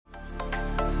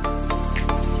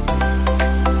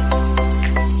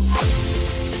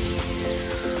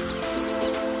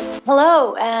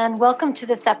Hello, and welcome to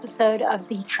this episode of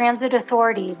the Transit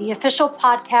Authority, the official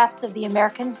podcast of the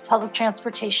American Public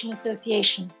Transportation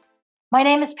Association. My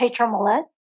name is Petra Millett,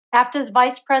 APTA's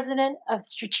Vice President of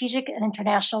Strategic and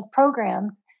International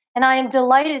Programs, and I am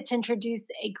delighted to introduce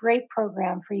a great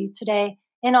program for you today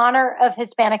in honor of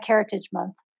Hispanic Heritage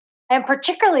Month. I am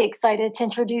particularly excited to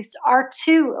introduce our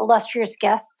two illustrious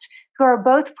guests who are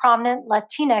both prominent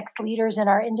Latinx leaders in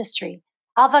our industry,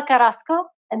 Alva Carrasco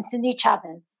and Cindy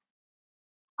Chavez.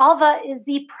 Alva is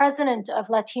the president of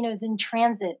Latinos in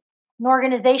Transit, an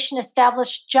organization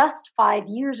established just 5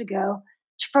 years ago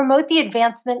to promote the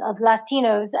advancement of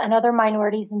Latinos and other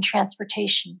minorities in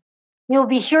transportation. We will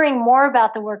be hearing more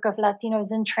about the work of Latinos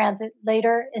in Transit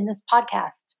later in this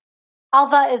podcast.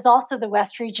 Alva is also the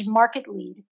West Region Market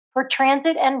Lead for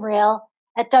Transit and Rail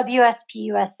at WSP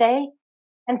USA,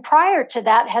 and prior to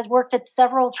that has worked at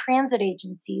several transit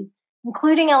agencies,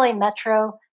 including LA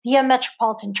Metro, Via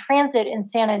Metropolitan Transit in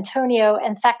San Antonio,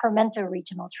 and Sacramento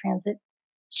Regional Transit.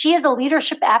 She is a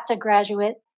Leadership APTA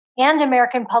graduate and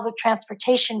American Public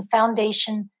Transportation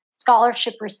Foundation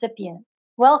scholarship recipient.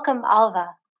 Welcome, Alva.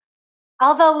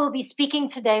 Alva will be speaking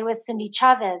today with Cindy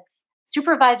Chavez.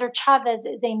 Supervisor Chavez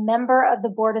is a member of the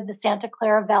board of the Santa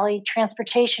Clara Valley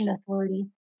Transportation Authority,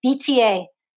 BTA,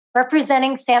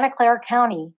 representing Santa Clara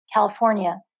County,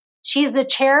 California. She is the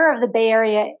chair of the Bay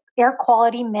Area Air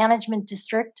Quality Management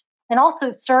District and also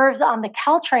serves on the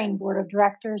Caltrain Board of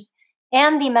Directors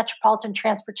and the Metropolitan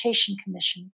Transportation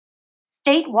Commission.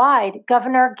 Statewide,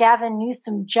 Governor Gavin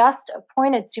Newsom just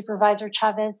appointed Supervisor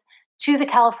Chavez to the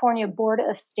California Board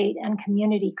of State and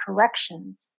Community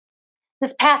Corrections.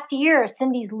 This past year,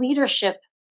 Cindy's leadership,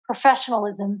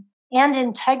 professionalism, and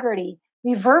integrity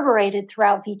reverberated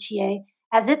throughout VTA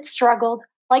as it struggled,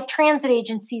 like transit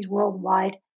agencies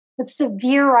worldwide, with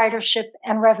severe ridership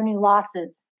and revenue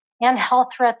losses and health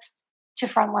threats to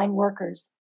frontline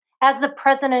workers. As the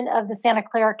president of the Santa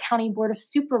Clara County Board of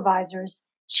Supervisors,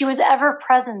 she was ever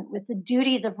present with the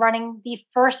duties of running the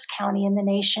first county in the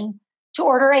nation to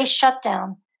order a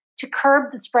shutdown to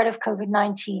curb the spread of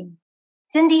COVID-19.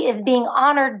 Cindy is being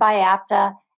honored by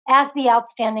APTA as the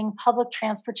Outstanding Public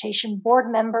Transportation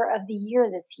Board Member of the Year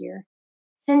this year.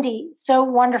 Cindy, so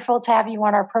wonderful to have you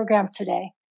on our program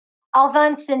today. Alva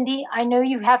and Cindy, I know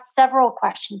you have several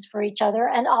questions for each other,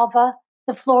 and Alva,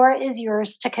 the floor is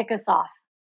yours to kick us off.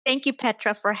 Thank you,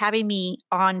 Petra, for having me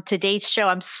on today's show.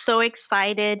 I'm so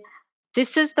excited.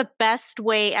 This is the best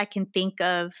way I can think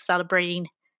of celebrating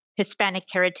Hispanic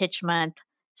Heritage Month.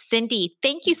 Cindy,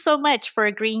 thank you so much for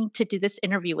agreeing to do this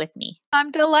interview with me.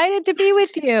 I'm delighted to be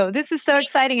with you. This is so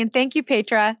exciting. And thank you,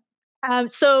 Petra.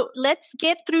 So let's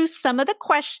get through some of the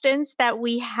questions that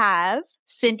we have.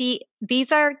 Cindy,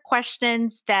 these are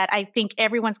questions that I think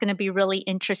everyone's going to be really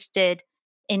interested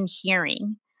in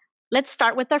hearing. Let's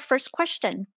start with our first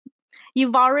question.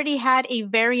 You've already had a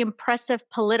very impressive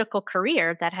political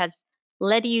career that has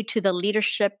led you to the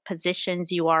leadership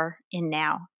positions you are in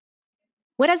now.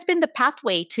 What has been the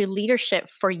pathway to leadership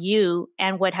for you,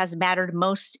 and what has mattered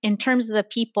most in terms of the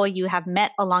people you have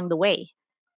met along the way,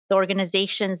 the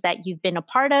organizations that you've been a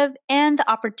part of, and the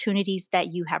opportunities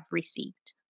that you have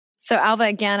received? So Alva,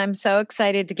 again, I'm so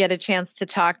excited to get a chance to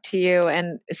talk to you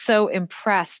and so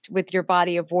impressed with your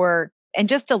body of work and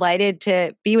just delighted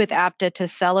to be with APTA to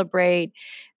celebrate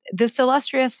this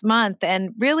illustrious month.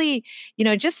 And really,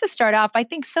 just to start off, I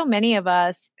think so many of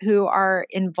us who are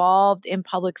involved in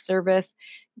public service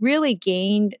really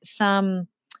gained some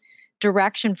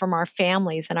direction from our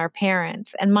families and our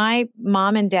parents. And my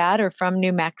mom and dad are from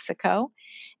New Mexico,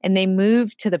 and they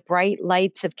moved to the bright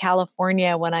lights of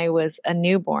California when I was a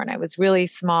newborn. I was really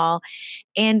small.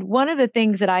 And one of the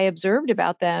things that I observed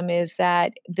about them is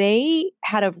that they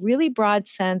had a really broad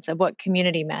sense of what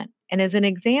community meant. And as an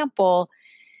example,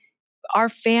 our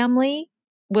family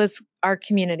was our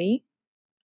community.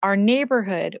 Our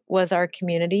neighborhood was our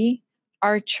community.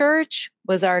 Our church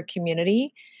was our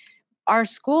community. Our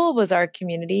school was our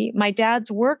community. My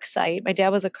dad's work site, my dad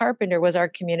was a carpenter, was our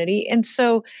community. And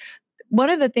so one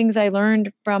of the things I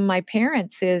learned from my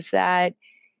parents is that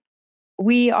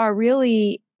we are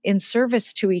really in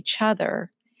service to each other,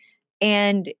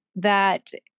 and that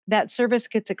service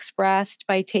gets expressed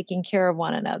by taking care of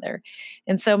one another.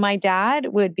 And so my dad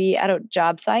would be at a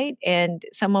job site and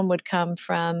someone would come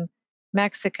from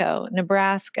Mexico,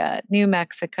 Nebraska, New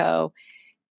Mexico.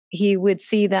 He would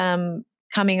see them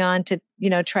coming on to,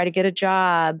 try to get a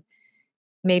job,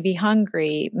 maybe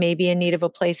hungry, maybe in need of a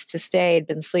place to stay, had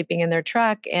been sleeping in their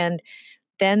truck. And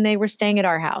then they were staying at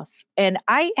our house. And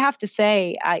I have to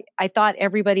say, I thought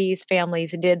everybody's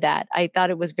families did that. I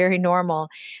thought it was very normal.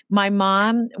 My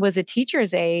mom was a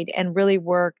teacher's aide and really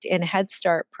worked in Head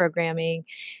Start programming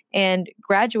and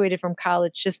graduated from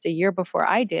college just a year before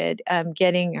I did,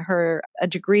 getting her a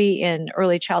degree in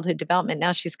early childhood development.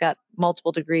 Now she's got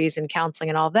multiple degrees in counseling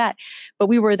and all of that. But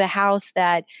we were the house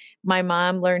that my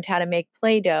mom learned how to make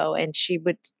Play-Doh, and she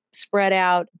would spread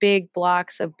out big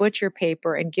blocks of butcher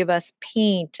paper and give us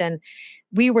paint. And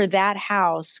we were that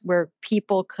house where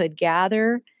people could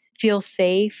gather, feel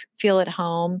safe, feel at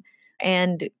home,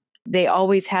 and they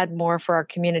always had more for our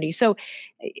community. So,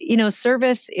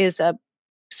 service is a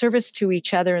service to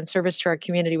each other, and service to our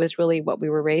community was really what we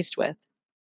were raised with.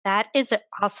 That is an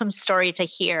awesome story to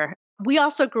hear. We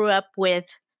also grew up with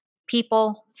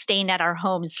people staying at our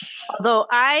homes. Although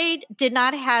I did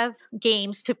not have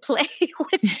games to play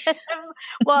with them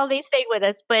while they stayed with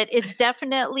us, but it's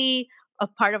definitely a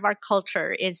part of our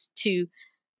culture is to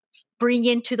bring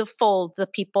into the fold the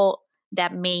people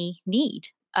that may need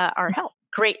our help.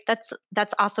 Great. That's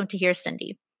awesome to hear,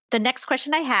 Cindy. The next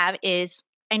question I have is,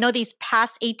 I know these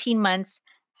past 18 months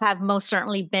have most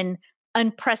certainly been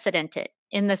unprecedented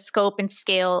in the scope and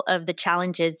scale of the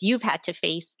challenges you've had to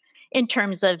face in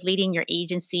terms of leading your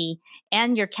agency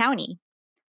and your county.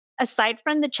 Aside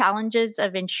from the challenges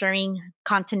of ensuring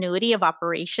continuity of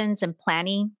operations and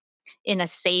planning in a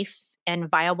safe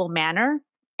and viable manner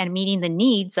and meeting the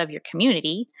needs of your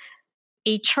community,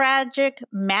 a tragic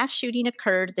mass shooting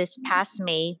occurred this past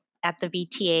May at the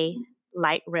VTA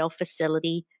light rail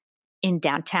facility in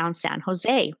downtown San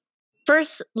Jose.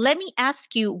 First, let me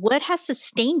ask you, what has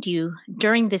sustained you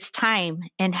during this time,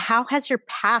 and how has your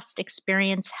past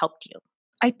experience helped you?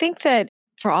 I think that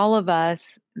for all of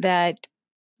us, that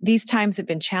these times have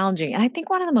been challenging. And I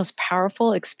think one of the most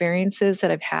powerful experiences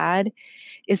that I've had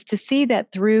is to see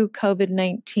that through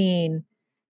COVID-19,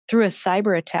 through a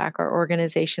cyber attack our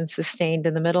organization sustained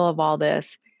in the middle of all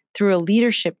this, through a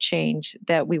leadership change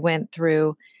that we went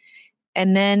through,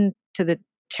 and then to the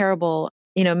terrible,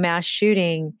 mass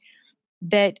shooting,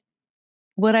 that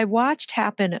what I watched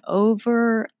happen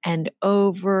over and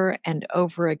over and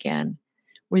over again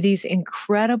were these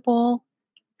incredible,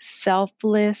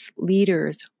 selfless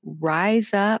leaders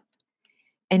rise up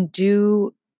and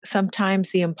do sometimes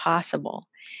the impossible.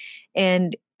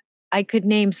 And I could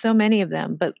name so many of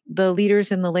them, but the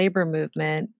leaders in the labor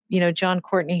movement, John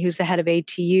Courtney, who's the head of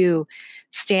ATU,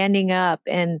 standing up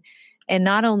and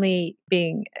not only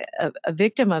being a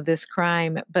victim of this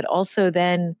crime, but also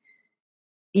then,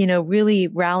 really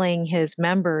rallying his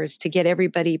members to get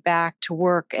everybody back to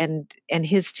work, and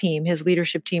his team, his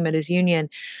leadership team at his union.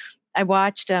 I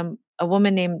watched a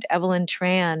woman named Evelyn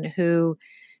Tran, who,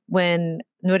 when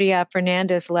Nuria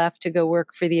Fernandez left to go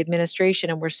work for the administration,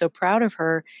 and we're so proud of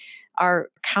her, our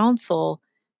council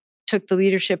took the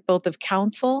leadership both of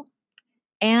council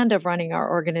and of running our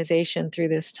organization through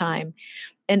this time.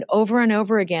 And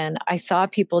over again, I saw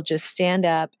people just stand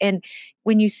up. And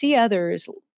when you see others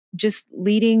just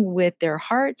leading with their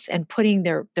hearts and putting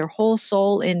their whole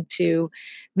soul into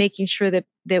making sure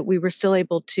that we were still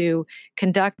able to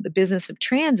conduct the business of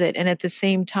transit, and at the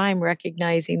same time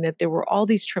recognizing that there were all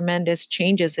these tremendous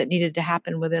changes that needed to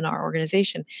happen within our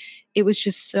organization, it was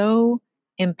just so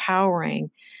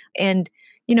empowering. And,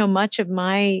 much of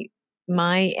my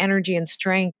energy and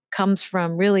strength comes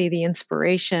from really the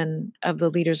inspiration of the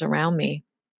leaders around me.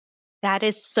 That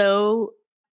is so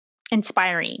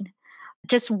inspiring.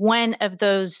 Just one of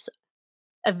those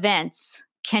events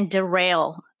can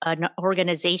derail an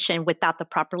organization without the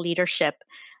proper leadership.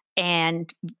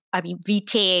 And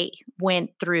VTA went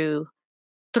through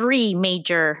 3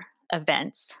 major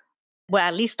events. Well,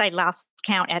 at least I lost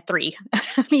count at 3.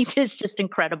 It's just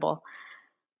incredible.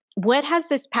 What has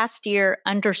this past year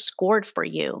underscored for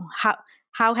you?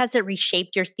 How has it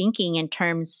reshaped your thinking in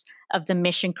terms of the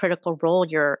mission critical role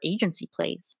your agency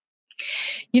plays?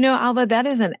 Alva, that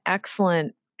is an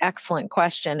excellent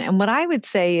question. And what I would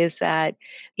say is that,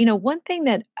 one thing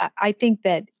that I think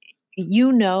that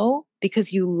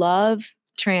because you love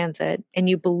transit and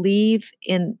you believe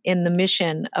in the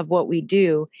mission of what we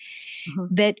do,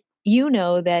 that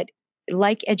that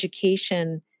like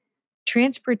education,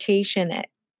 transportation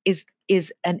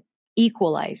is an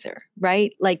equalizer,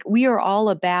 right? Like we are all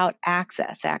about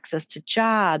access to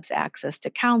jobs, access to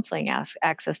counseling,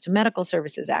 access to medical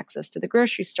services, access to the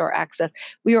grocery store, access.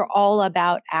 We are all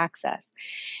about access.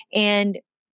 And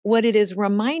what it has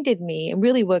reminded me, and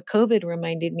really what COVID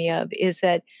reminded me of, is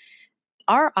that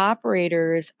our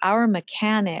operators, our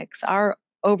mechanics, our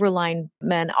overline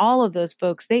men, all of those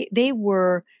folks, they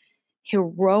were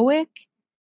heroic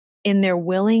in their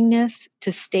willingness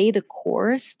to stay the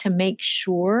course to make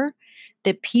sure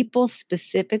that people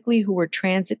specifically who were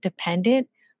transit dependent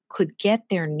could get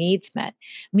their needs met.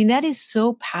 I mean, that is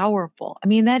so powerful. I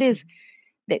mean, that is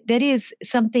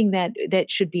something that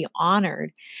should be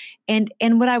honored. And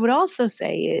what I would also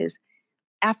say is,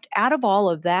 out of all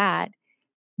of that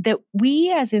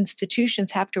we as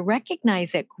institutions have to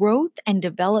recognize that growth and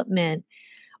development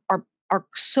are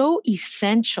so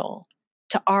essential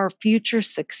to our future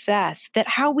success, that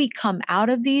how we come out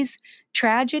of these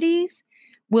tragedies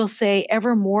will say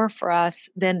ever more for us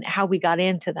than how we got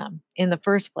into them in the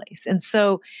first place. And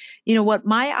so, what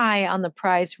my eye on the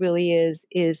prize really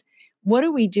is what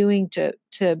are we doing to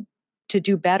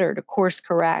do better, to course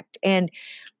correct? And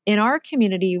in our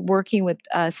community, working with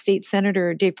State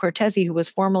Senator Dave Cortese, who was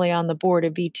formerly on the board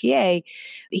of VTA,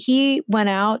 he went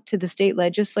out to the state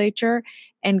legislature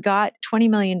and got $20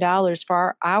 million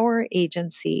for our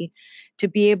agency to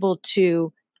be able to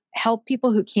help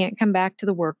people who can't come back to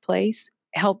the workplace,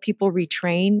 help people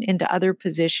retrain into other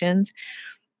positions.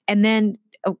 And then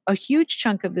a huge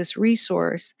chunk of this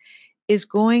resource is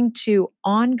going to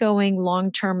ongoing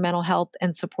long-term mental health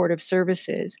and supportive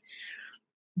services.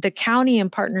 The county, in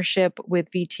partnership with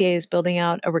VTA, is building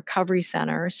out a recovery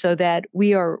center so that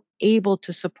we are able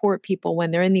to support people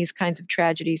when they're in these kinds of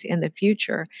tragedies in the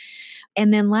future.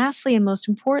 And then lastly, and most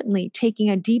importantly, taking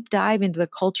a deep dive into the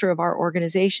culture of our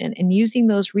organization and using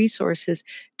those resources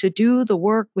to do the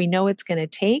work we know it's going to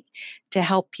take to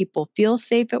help people feel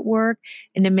safe at work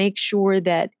and to make sure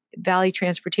that Valley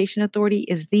Transportation Authority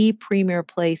is the premier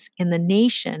place in the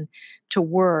nation to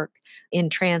work in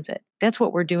transit. That's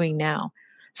what we're doing now.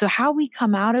 So how we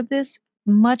come out of this,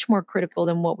 much more critical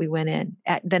than what we went in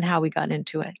than how we got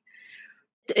into it.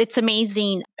 It's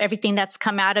amazing, everything that's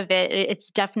come out of it. It's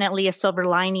definitely a silver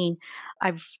lining.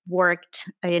 I've worked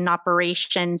in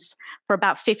operations for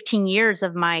about 15 years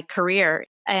of my career,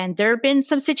 and there have been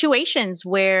some situations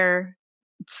where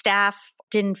staff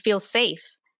didn't feel safe,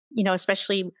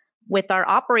 especially with our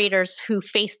operators who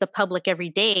face the public every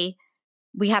day.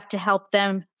 We have to help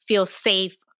them feel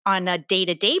safe on a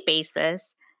day-to-day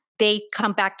basis. They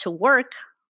come back to work,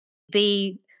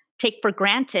 they take for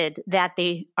granted that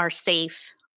they are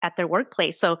safe at their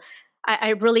workplace. So I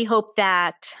really hope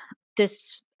that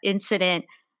this incident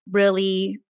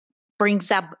really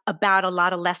brings about a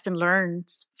lot of lesson learned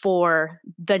for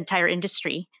the entire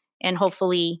industry. And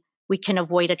hopefully we can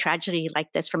avoid a tragedy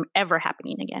like this from ever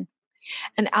happening again.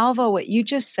 And Alva, what you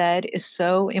just said is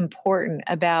so important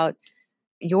about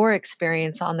your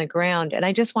experience on the ground. And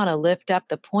I just want to lift up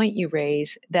the point you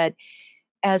raise that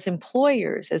as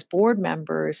employers, as board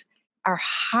members, our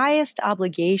highest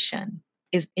obligation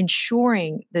is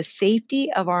ensuring the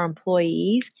safety of our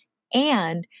employees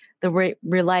and the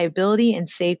reliability and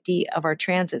safety of our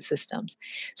transit systems.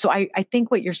 So I think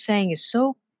what you're saying is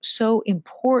so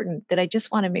important that I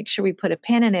just want to make sure we put a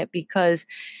pin in it, because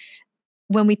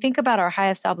when we think about our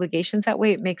highest obligations that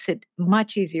way, it makes it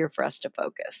much easier for us to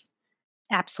focus.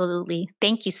 Absolutely.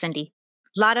 Thank you, Cindy.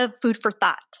 A lot of food for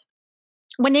thought.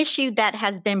 One issue that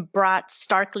has been brought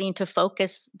starkly into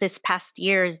focus this past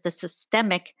year is the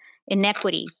systemic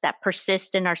inequities that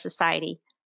persist in our society.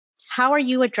 How are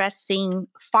you addressing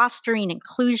fostering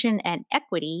inclusion and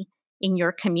equity in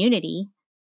your community?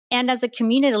 And as a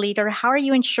community leader, how are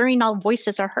you ensuring all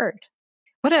voices are heard?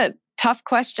 What a tough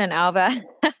question, Alva.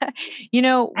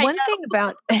 One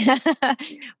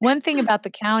thing about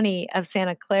the county of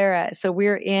Santa Clara. So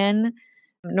we're in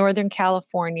Northern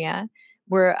California.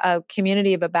 We're a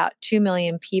community of about 2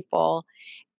 million people,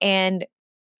 and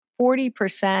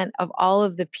 40% of all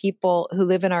of the people who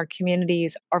live in our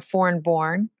communities are foreign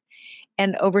born.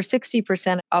 And over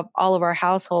 60% of all of our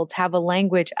households have a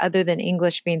language other than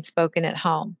English being spoken at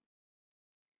home.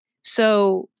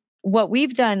 So what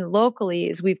we've done locally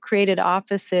is we've created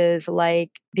offices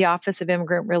like the Office of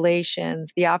Immigrant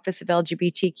Relations, the Office of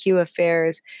LGBTQ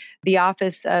Affairs, the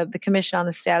Office of the Commission on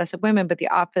the Status of Women, but the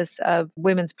Office of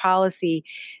Women's Policy.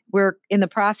 We're in the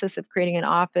process of creating an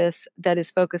office that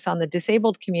is focused on the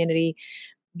disabled community.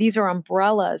 These are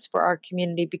umbrellas for our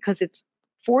community because it's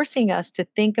forcing us to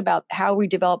think about how we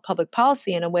develop public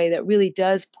policy in a way that really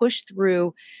does push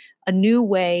through a new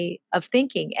way of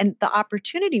thinking. And the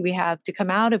opportunity we have to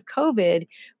come out of COVID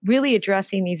really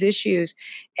addressing these issues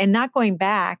and not going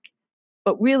back,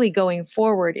 but really going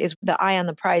forward is the eye on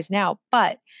the prize now.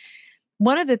 But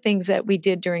one of the things that we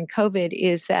did during COVID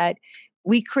is that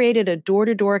we created a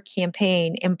door-to-door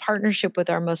campaign in partnership with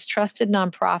our most trusted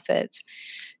nonprofits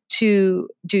to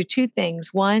do two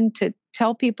things. One, to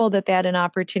tell people that they had an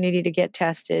opportunity to get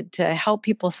tested, to help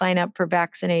people sign up for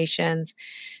vaccinations,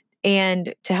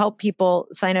 and to help people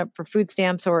sign up for food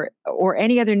stamps or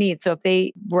any other needs. So if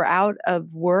they were out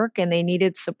of work and they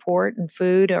needed support and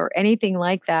food or anything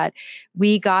like that,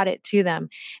 we got it to them.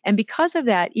 And because of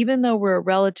that, even though we're a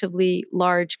relatively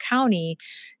large county,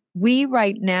 we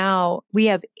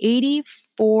have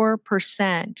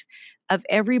 84% of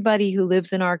everybody who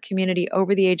lives in our community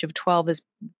over the age of 12 has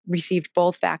received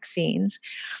both vaccines.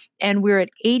 And we're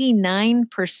at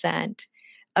 89%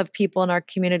 of people in our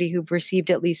community who've received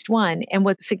at least one. And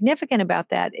what's significant about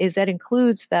that is that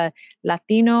includes the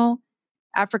Latino,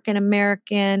 African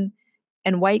American,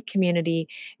 and white community.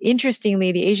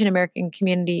 Interestingly, the Asian American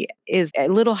community is a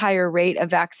little higher rate of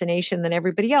vaccination than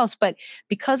everybody else. But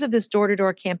because of this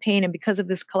door-to-door campaign and because of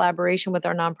this collaboration with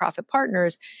our nonprofit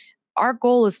partners, our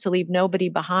goal is to leave nobody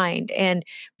behind. And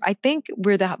I think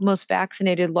we're the most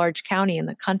vaccinated large county in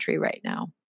the country right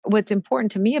now. What's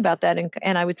important to me about that,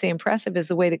 and I would say impressive, is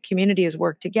the way the community has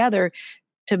worked together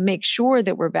to make sure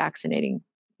that we're vaccinating,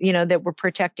 that we're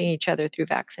protecting each other through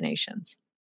vaccinations.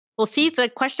 Well, see, the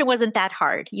question wasn't that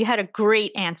hard. You had a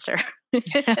great answer.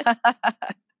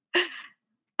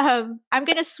 I'm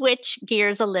going to switch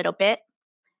gears a little bit.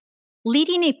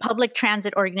 Leading a public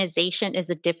transit organization is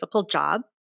a difficult job,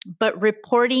 but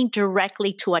reporting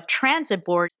directly to a transit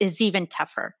board is even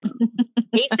tougher.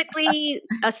 Basically,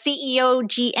 a CEO,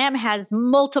 GM has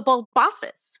multiple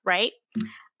bosses, right?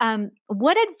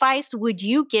 What advice would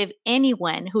you give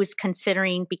anyone who is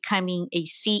considering becoming a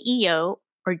CEO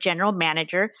or general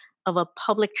manager of a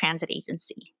public transit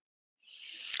agency?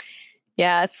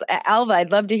 Yes, Alva,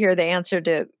 I'd love to hear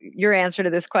your answer to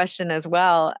this question as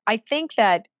well. I think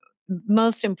that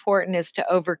most important is to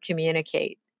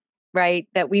over-communicate, right?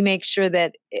 That we make sure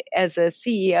that as a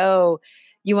CEO,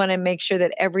 you want to make sure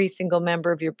that every single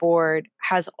member of your board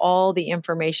has all the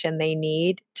information they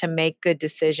need to make good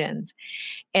decisions.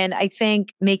 And I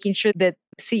think making sure that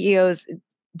CEOs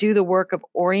do the work of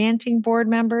orienting board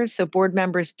members, so board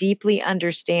members deeply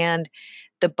understand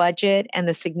the budget and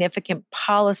the significant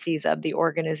policies of the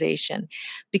organization.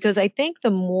 Because I think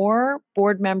the more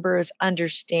board members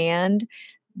understand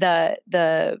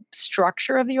the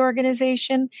structure of the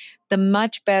organization, the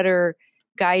much better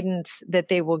guidance that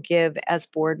they will give as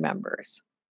board members.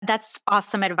 That's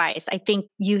awesome advice. I think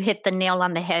you hit the nail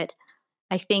on the head.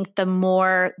 I think the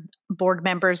more board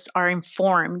members are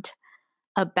informed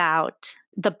about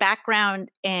the background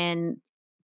and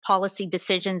policy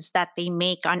decisions that they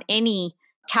make on any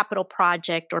capital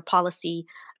project or policy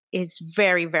is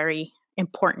very, very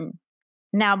important.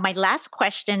 Now, my last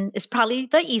question is probably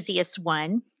the easiest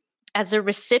one. As a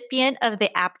recipient of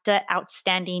the APTA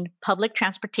Outstanding Public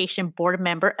Transportation Board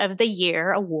Member of the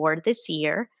Year award this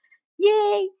year,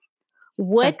 yay!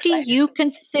 What do you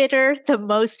consider the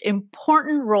most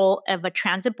important role of a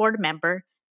transit board member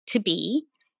to be?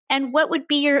 And what would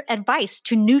be your advice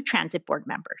to new transit board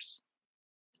members?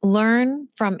 Learn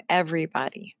from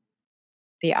everybody.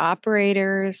 The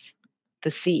operators, the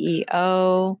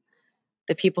CEO,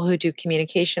 the people who do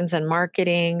communications and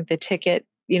marketing, the ticket,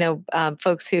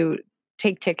 folks who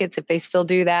take tickets, if they still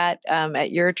do that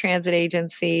at your transit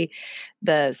agency,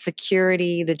 the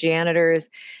security, the janitors,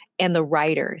 and the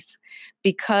writers.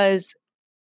 Because,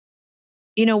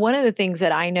 one of the things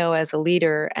that I know as a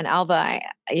leader, and Alva,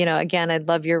 again, I'd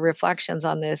love your reflections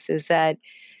on this, is that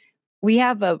we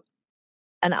have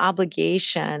an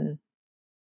obligation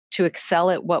to excel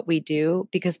at what we do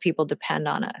because people depend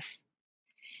on us.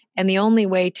 And the only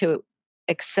way to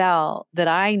excel that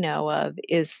I know of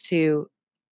is to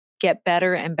get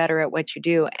better and better at what you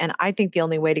do. And I think the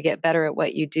only way to get better at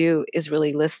what you do is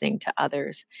really listening to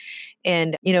others.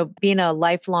 And, being a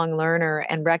lifelong learner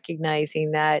and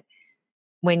recognizing that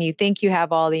when you think you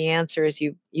have all the answers,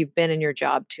 you've been in your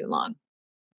job too long.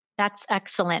 That's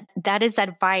excellent. That is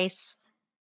advice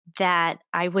that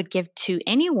I would give to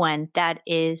anyone that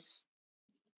is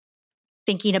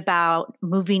thinking about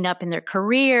moving up in their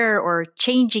career or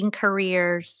changing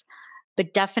careers,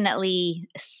 but definitely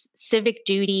civic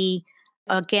duty.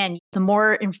 Again, the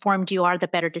more informed you are, the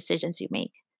better decisions you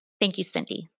make. Thank you,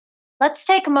 Cindy. Let's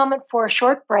take a moment for a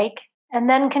short break and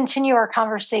then continue our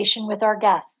conversation with our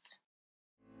guests.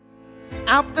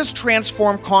 APTA's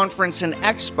Transform Conference and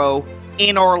Expo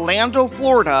in Orlando,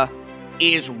 Florida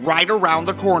is right around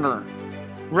the corner.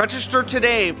 Register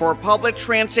today for public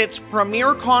transit's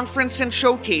premier conference and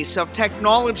showcase of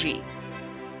technology,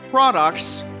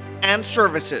 products, and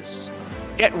services.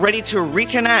 Get ready to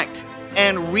reconnect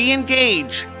and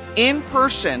re-engage in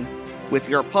person with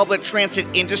your public transit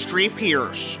industry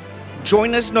peers.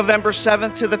 Join us November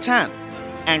 7th to the 10th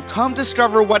and come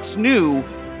discover what's new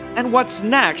and what's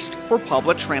next for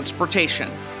public transportation.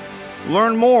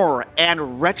 Learn more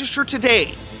and register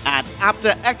today at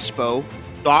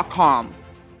aptaexpo.com.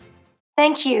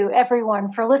 Thank you,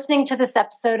 everyone, for listening to this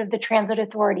episode of the Transit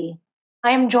Authority.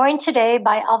 I am joined today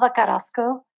by Alva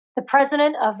Carrasco, the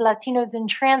president of Latinos in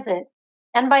Transit,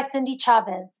 and by Cindy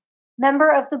Chavez, member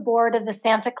of the board of the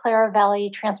Santa Clara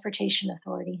Valley Transportation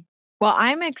Authority. Well,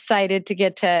 I'm excited to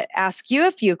get to ask you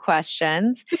a few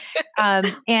questions.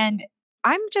 And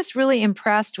I'm just really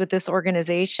impressed with this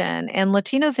organization. And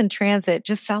Latinos in Transit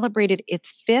just celebrated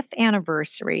its 5th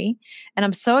anniversary. And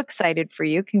I'm so excited for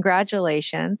you.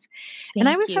 Congratulations. And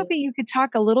I was hoping you could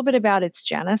talk a little bit about its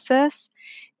genesis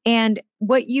and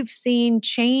what you've seen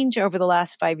change over the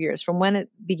last 5 years from when it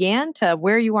began to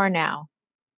where you are now.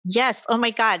 Yes. Oh my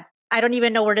God. I don't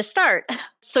even know where to start.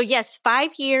 So yes,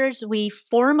 5 years, we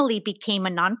formally became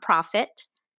a nonprofit.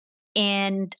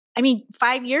 And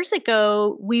 5 years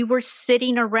ago, we were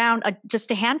sitting around,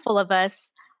 just a handful of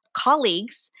us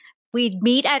colleagues. We'd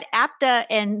meet at APTA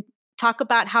and talk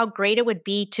about how great it would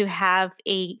be to have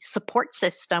a support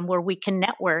system where we can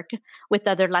network with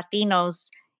other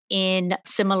Latinos in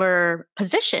similar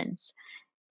positions.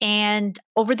 And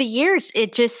over the years,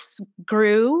 it just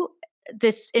grew,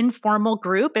 this informal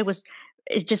group.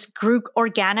 It just grew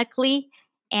organically.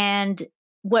 And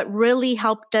what really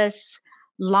helped us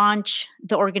launch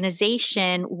the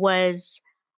organization was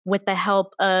with the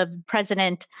help of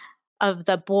president of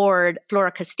the board,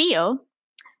 Flora Castillo,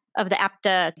 of the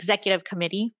APTA Executive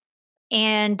Committee,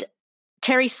 and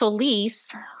Terry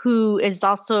Solis, who is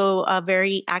also a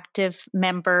very active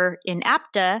member in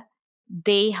APTA.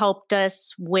 They helped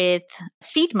us with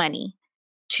seed money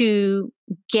to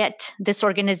get this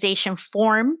organization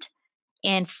formed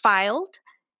and filed.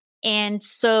 And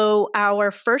so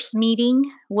our first meeting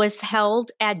was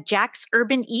held at Jack's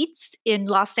Urban Eats in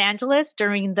Los Angeles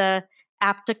during the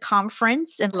APTA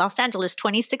conference in Los Angeles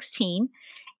 2016.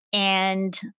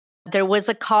 And there was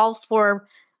a call for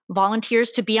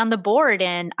volunteers to be on the board,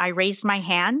 and I raised my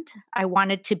hand. I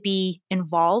wanted to be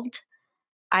involved.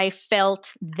 I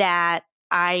felt that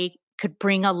I could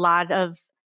bring a lot of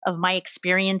my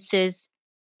experiences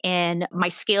and my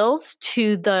skills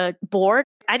to the board.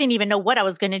 I didn't even know what I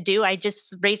was going to do. I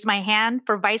just raised my hand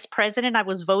for vice president. I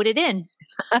was voted in.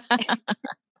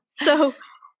 So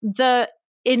the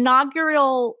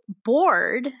inaugural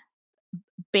board,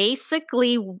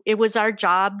 basically, it was our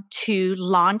job to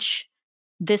launch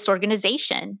this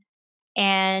organization.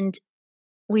 And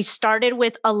we started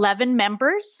with 11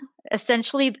 members,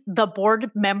 essentially the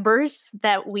board members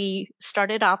that we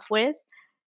started off with.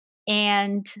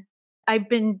 And I've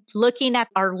been looking at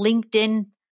our LinkedIn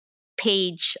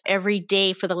page every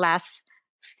day for the last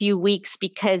few weeks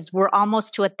because we're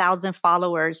almost to 1,000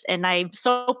 followers. And I'm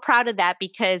so proud of that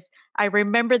because I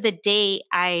remember the day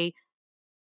I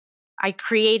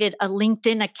created a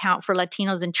LinkedIn account for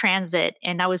Latinos in Transit,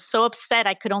 and I was so upset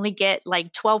I could only get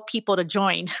like 12 people to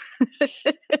join.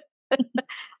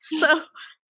 So,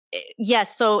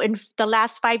 yes, so in the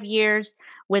last 5 years,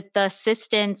 with the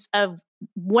assistance of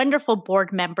wonderful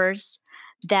board members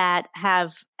that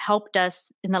have helped us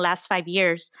in the last 5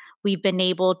 years, we've been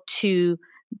able to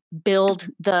build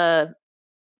the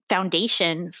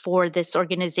foundation for this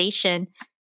organization,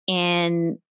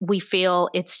 and we feel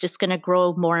it's just going to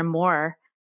grow more and more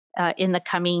in the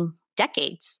coming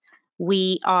decades.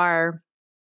 We are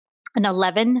an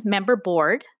 11-member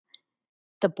board.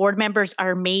 The board members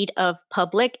are made of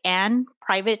public and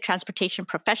private transportation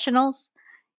professionals,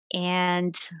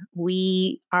 and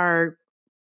we are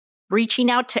reaching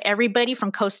out to everybody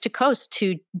from coast to coast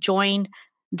to join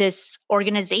this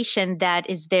organization that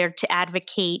is there to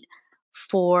advocate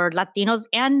for Latinos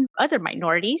and other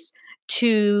minorities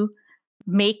to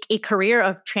make a career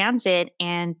of transit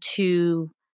and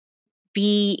to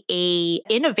be an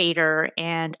innovator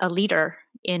and a leader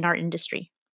in our industry.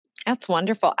 That's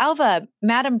wonderful. Alva,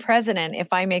 Madam President,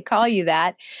 if I may call you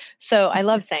that. So I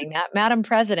love saying that. Madam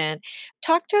President,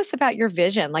 talk to us about your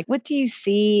vision. Like, what do you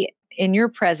see in your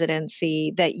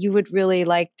presidency that you would really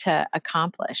like to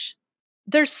accomplish?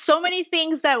 There's so many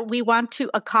things that we want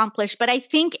to accomplish, but I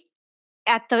think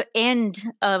at the end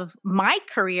of my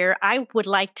career, I would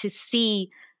like to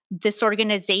see this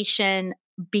organization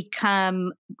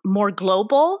become more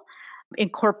global,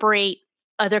 incorporate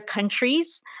other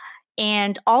countries.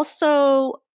 And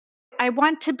also, I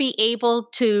want to be able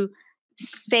to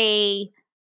say,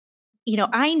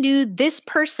 I knew this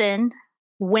person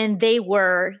when they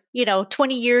were,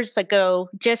 20 years ago,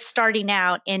 just starting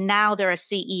out, and now they're a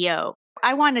CEO.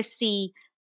 I want to see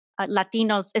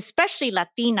Latinos, especially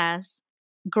Latinas,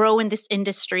 grow in this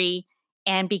industry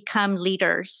and become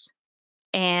leaders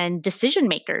and decision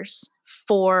makers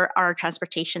for our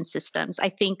transportation systems. I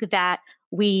think that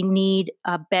we need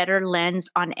a better lens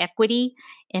on equity.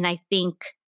 And I think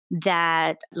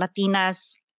that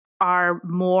Latinas are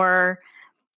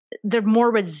they're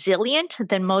more resilient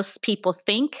than most people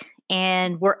think,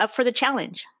 and we're up for the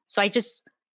challenge. So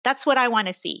that's what I want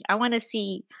to see. I want to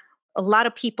see a lot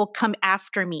of people come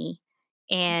after me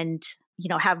and,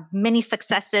 have many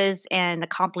successes and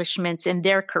accomplishments in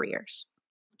their careers.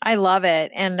 I love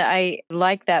it. And I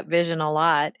like that vision a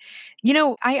lot.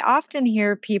 I often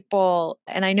hear people,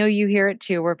 and I know you hear it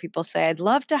too, where people say, I'd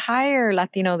love to hire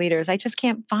Latino leaders. I just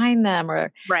can't find them.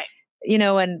 Or, right.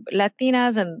 And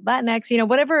Latinas and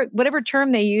Latinx, whatever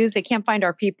term they use, they can't find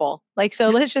our people. So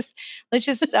let's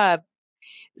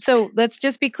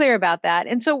just be clear about that.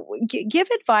 And so give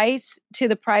advice to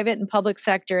the private and public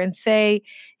sector and say,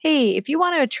 hey, if you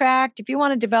want to attract, if you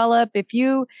want to develop, if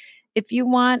you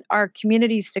want our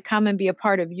communities to come and be a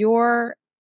part of your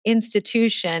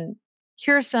institution,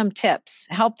 here are some tips.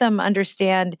 Help them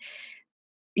understand,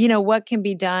 what can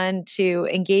be done to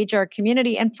engage our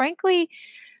community. And frankly,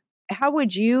 how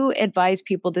would you advise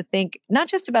people to think not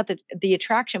just about the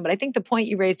attraction, but I think the point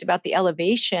you raised about the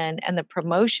elevation and the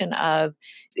promotion of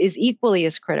is equally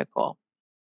as critical?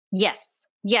 Yes.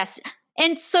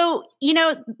 And so,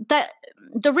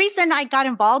 the reason I got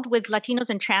involved with Latinos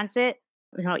in Transit,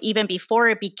 even before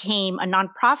it became a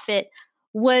nonprofit,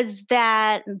 was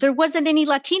that there wasn't any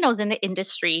Latinos in the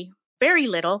industry, very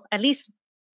little, at least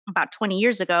about 20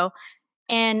 years ago.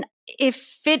 And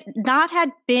if it not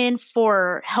had been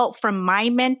for help from my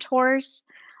mentors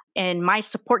and my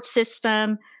support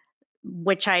system,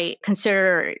 which I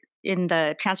consider in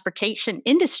the transportation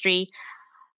industry,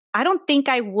 I don't think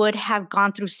I would have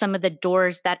gone through some of the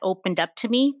doors that opened up to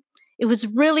me. It was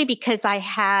really because I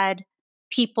had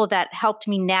people that helped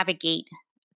me navigate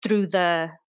through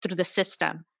the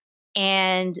system.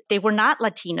 And they were not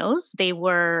Latinos. They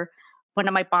were one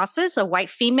of my bosses, a white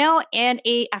female, and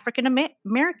a African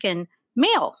American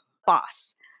male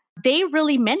boss. They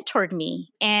really mentored me.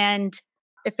 And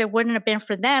if it wouldn't have been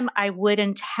for them, I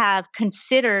wouldn't have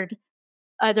considered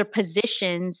other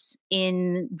positions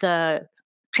in the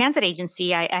transit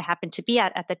agency I happened to be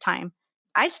at the time.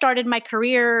 I started my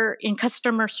career in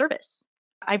customer service.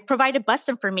 I provided bus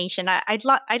information. I'd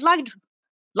logged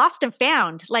lost and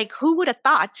found. Like, who would have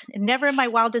thought? Never in my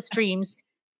wildest dreams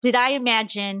did I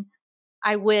imagine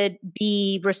I would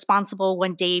be responsible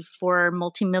one day for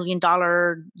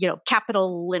multi-million-dollar,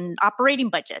 capital and operating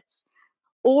budgets,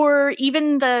 or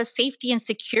even the safety and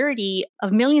security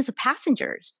of millions of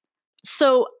passengers.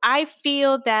 So I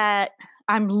feel that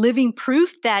I'm living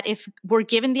proof that if we're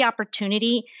given the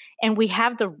opportunity and we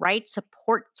have the right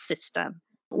support system,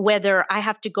 whether I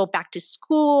have to go back to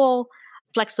school,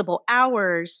 flexible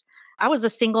hours. I was a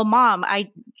single mom.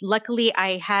 Luckily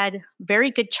I had very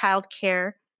good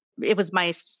childcare. It was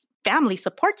my family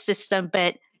support system,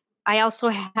 but I also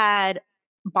had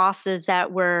bosses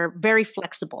that were very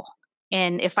flexible.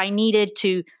 And if I needed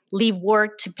to leave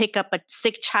work to pick up a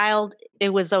sick child, it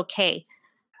was okay.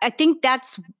 I think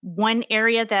that's one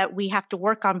area that we have to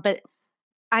work on. But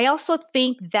I also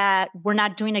think that we're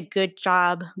not doing a good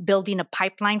job building a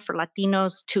pipeline for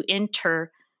Latinos to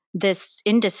enter this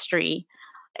industry.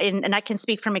 And I can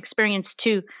speak from experience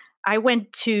too. I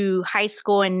went to high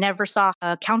school and never saw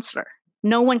a counselor.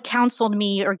 No one counseled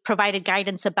me or provided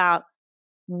guidance about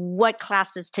what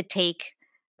classes to take,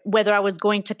 whether I was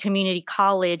going to community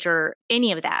college or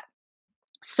any of that.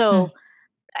 So,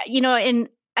 and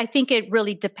I think it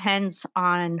really depends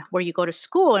on where you go to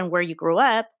school and where you grew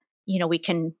up. We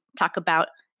can talk about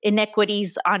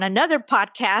inequities on another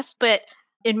podcast, but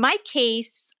in my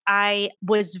case, I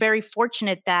was very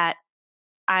fortunate that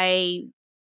I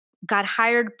got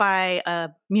hired by a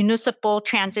municipal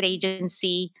transit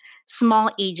agency, small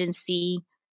agency.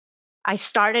 I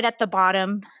started at the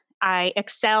bottom. I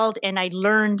excelled and I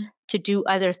learned to do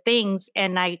other things,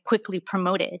 and I quickly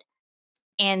promoted.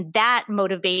 And that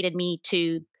motivated me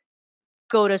to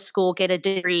go to school, get a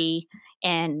degree,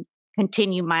 and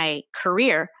continue my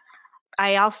career.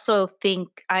 I also think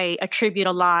I attribute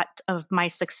a lot of my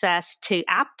success to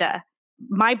APTA.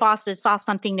 My bosses saw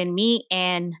something in me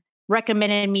and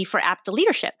recommended me for APTA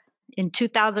leadership. In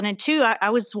 2002, I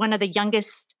was one of the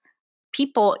youngest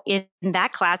people in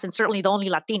that class, and certainly the only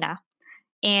Latina.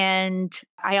 And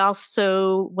I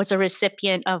also was a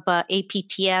recipient of a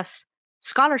APTF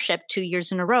scholarship 2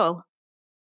 years in a row.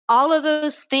 All of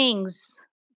those things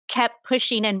kept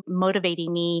pushing and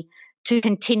motivating me to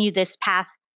continue this path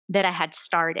that I had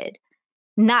started,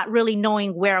 not really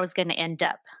knowing where I was going to end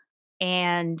up.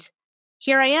 And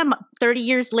here I am 30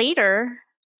 years later,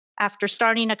 after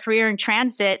starting a career in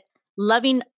transit,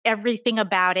 loving everything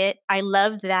about it. I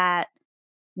love that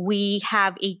we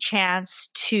have a chance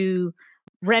to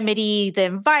remedy the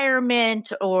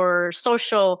environment or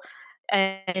social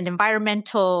and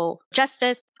environmental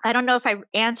justice. I don't know if I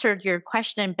answered your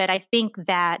question, but I think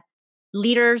that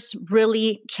leaders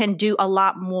really can do a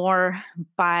lot more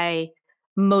by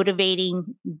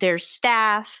motivating their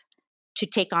staff to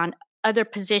take on other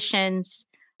positions,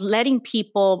 letting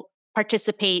people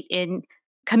participate in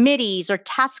committees or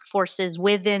task forces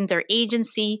within their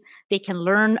agency. They can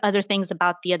learn other things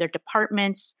about the other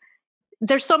departments.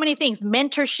 There's so many things.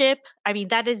 Mentorship. I mean,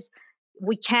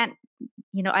 we can't,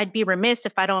 I'd be remiss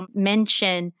if I don't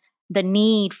mention the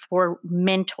need for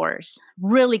mentors,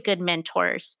 really good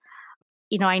mentors.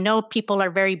 I know people are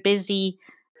very busy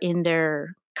in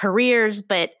their careers,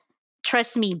 but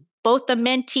trust me, both the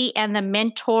mentee and the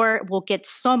mentor will get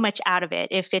so much out of it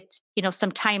if it's,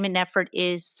 some time and effort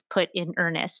is put in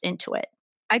earnest into it.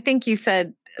 I think you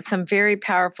said some very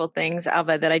powerful things,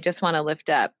 Alva, that I just want to lift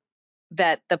up,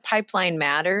 that the pipeline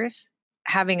matters,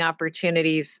 having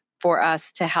opportunities for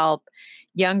us to help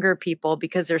younger people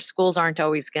because their schools aren't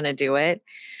always going to do it.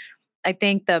 I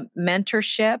think the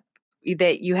mentorship,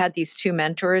 that you had these two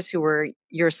mentors who were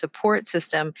your support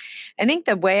system. I think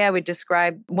the way I would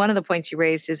describe one of the points you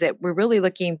raised is that we're really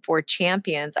looking for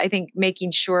champions. I think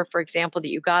making sure, for example, that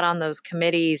you got on those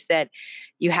committees, that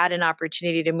you had an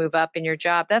opportunity to move up in your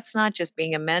job. That's not just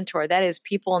being a mentor. That is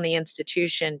people in the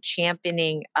institution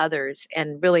championing others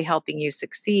and really helping you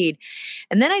succeed.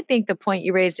 And then I think the point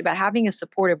you raised about having a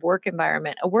supportive work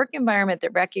environment, a work environment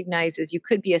that recognizes you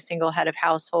could be a single head of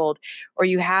household or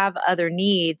you have other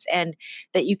needs, and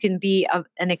that you can be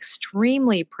an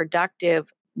extremely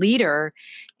productive leader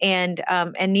and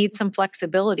need some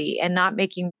flexibility, and not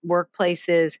making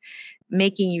workplaces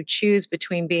making you choose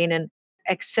between being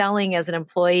excelling as an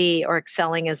employee or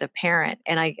excelling as a parent.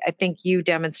 And I think you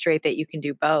demonstrate that you can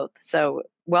do both. So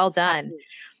well done.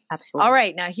 Absolutely. All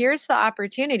right. Now here's the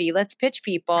opportunity. Let's pitch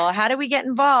people. How do we get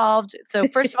involved? So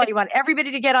first of all, you want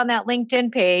everybody to get on that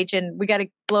LinkedIn page, and we got to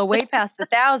blow way past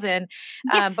 1,000.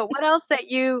 Yes. But what else that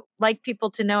you like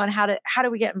people to know, and how do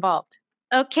we get involved?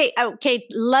 Okay.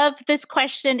 Love this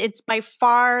question. It's by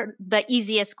far the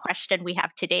easiest question we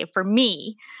have today for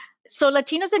me. So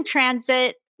Latinos in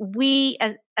Transit, we,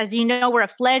 as you know, we're a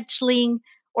fledgling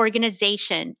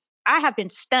organization. I have been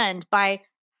stunned by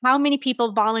how many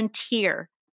people volunteer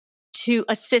to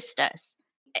assist us.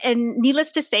 And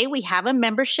needless to say, we have a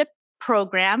membership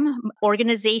program.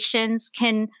 Organizations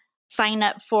can sign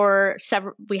up for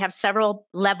we have several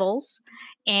levels,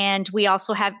 and we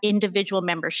also have individual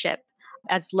membership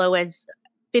as low as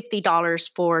 $50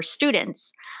 for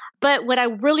students. But what I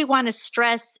really want to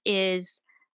stress is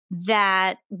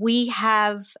that we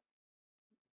have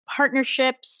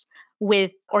partnerships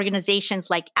with organizations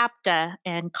like APTA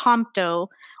and COMTO.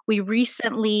 We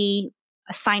recently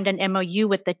signed an MOU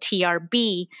with the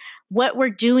TRB. What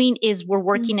we're doing is we're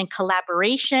working in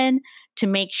collaboration to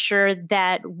make sure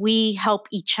that we help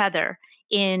each other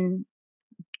in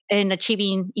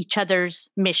achieving each other's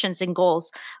missions and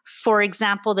goals. For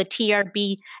example, the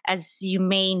TRB, as you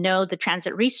may know, the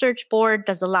Transit Research Board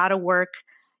does a lot of work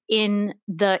in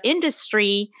the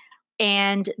industry,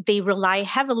 and they rely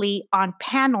heavily on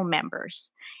panel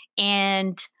members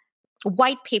and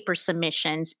white paper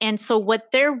submissions. And so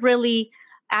what they're really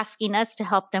asking us to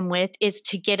help them with is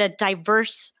to get a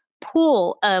diverse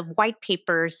pool of white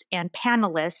papers and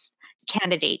panelist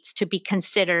candidates to be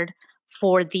considered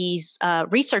for these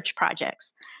research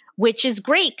projects, which is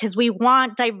great because we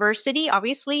want diversity,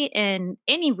 obviously, in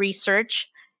any research,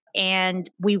 and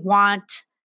we want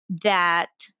that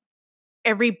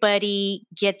everybody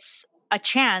gets a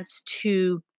chance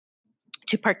to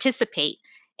participate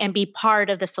and be part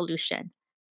of the solution.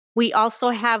 We also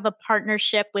have a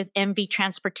partnership with MV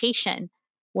Transportation,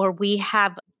 where we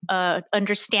have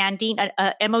understanding,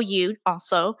 a MOU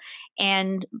also.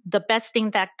 And the best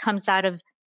thing that comes out of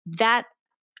that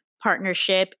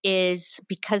partnership is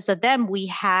because of them, we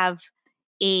have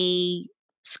a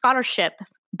scholarship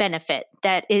benefit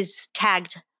that is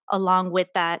tagged along with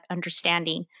that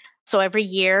understanding. So every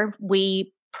year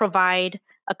we provide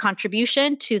a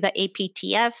contribution to the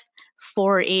APTF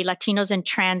for a Latinos in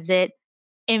Transit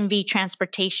MV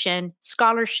Transportation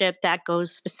scholarship that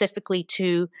goes specifically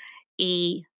to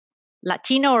a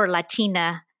Latino or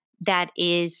Latina that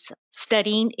is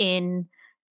studying in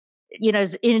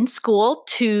school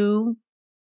to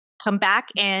come back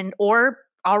or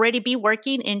already be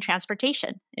working in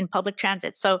transportation, in public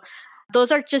transit. So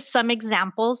those are just some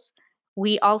examples.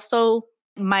 We also,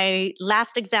 my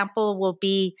last example will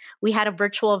be, we had a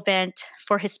virtual event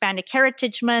for Hispanic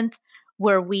Heritage Month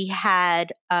where we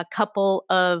had a couple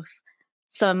of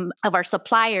some of our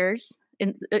suppliers,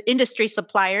 industry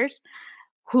suppliers,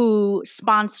 who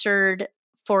sponsored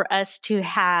for us to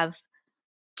have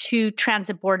 2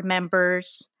 transit board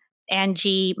members,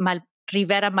 Angie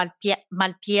Rivera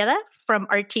Malpieda from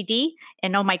RTD,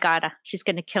 and oh my God, she's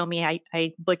going to kill me.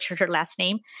 I butchered her last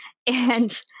name,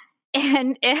 and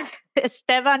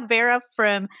Esteban Vera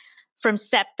from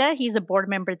SEPTA. He's a board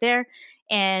member there,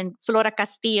 and Flora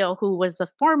Castillo, who was a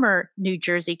former New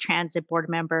Jersey Transit board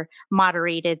member,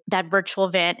 moderated that virtual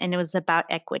event, and it was about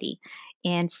equity.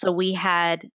 And so we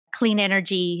had Clean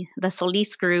Energy, the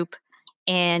Solis Group,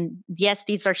 and yes,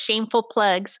 these are shameful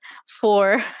plugs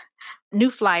for New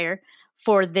Flyer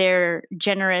for their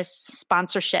generous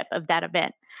sponsorship of that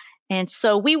event. And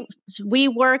so we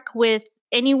work with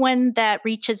anyone that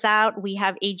reaches out. We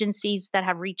have agencies that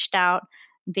have reached out.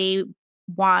 They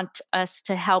want us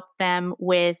to help them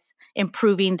with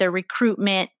improving their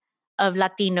recruitment of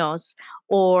Latinos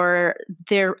or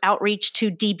their outreach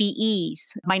to DBEs,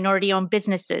 minority-owned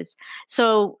businesses.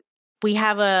 So we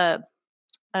have a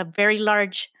very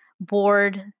large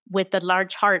board with a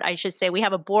large heart, I should say. We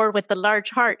have a board with a large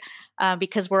heart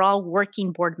because we're all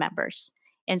working board members.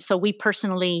 And so we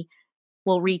personally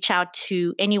will reach out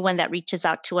to anyone that reaches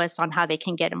out to us on how they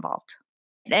can get involved.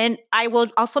 And I will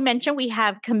also mention we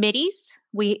have committees.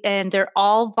 And they're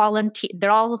all volunteer.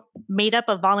 They're all made up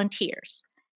of volunteers.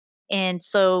 And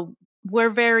so we're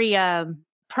very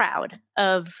proud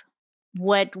of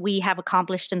what we have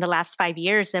accomplished in the last 5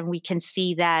 years. And we can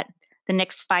see that the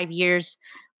next 5 years,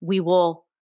 we will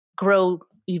grow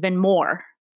even more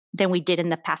than we did in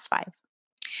the past 5.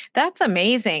 That's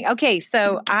amazing. Okay,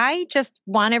 so I just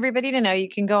want everybody to know you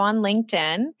can go on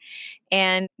LinkedIn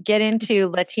and get into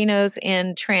Latinos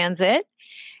in Transit.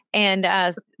 And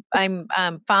I'm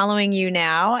following you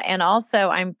now. And also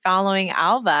I'm following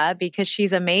Alva because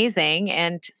she's amazing.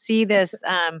 And to see this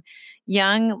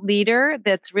young leader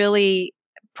that's really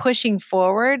pushing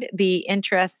forward the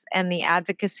interests and the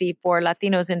advocacy for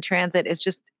Latinos in Transit is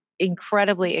just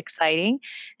incredibly exciting.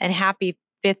 And happy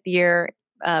 5th year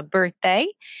birthday.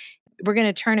 We're going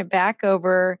to turn it back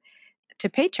over to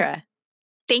Petra.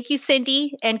 Thank you,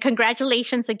 Cindy. And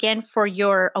congratulations again for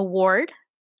your award.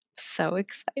 So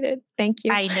excited. Thank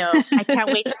you. I know. I can't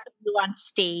wait to see you on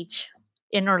stage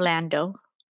in Orlando.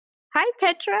 Hi,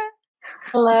 Petra.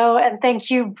 Hello, and thank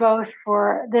you both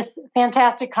for this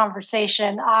fantastic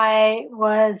conversation. I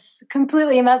was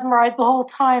completely mesmerized the whole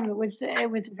time. It was a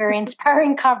very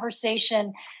inspiring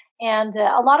conversation and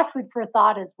a lot of food for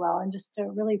thought as well. And just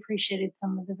really appreciated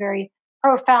some of the very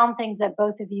profound things that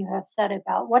both of you have said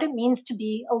about what it means to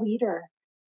be a leader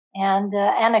and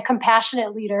a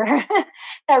compassionate leader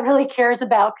that really cares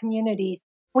about communities.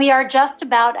 We are just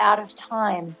about out of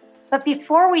time. But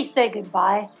before we say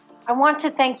goodbye, I want to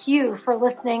thank you for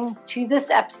listening to this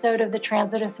episode of the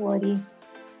Transit Authority,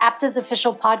 APTA's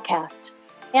official podcast.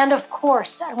 And of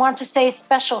course, I want to say a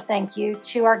special thank you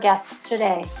to our guests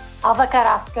today, Alva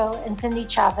Carrasco and Cindy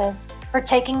Chavez, for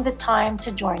taking the time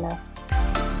to join us.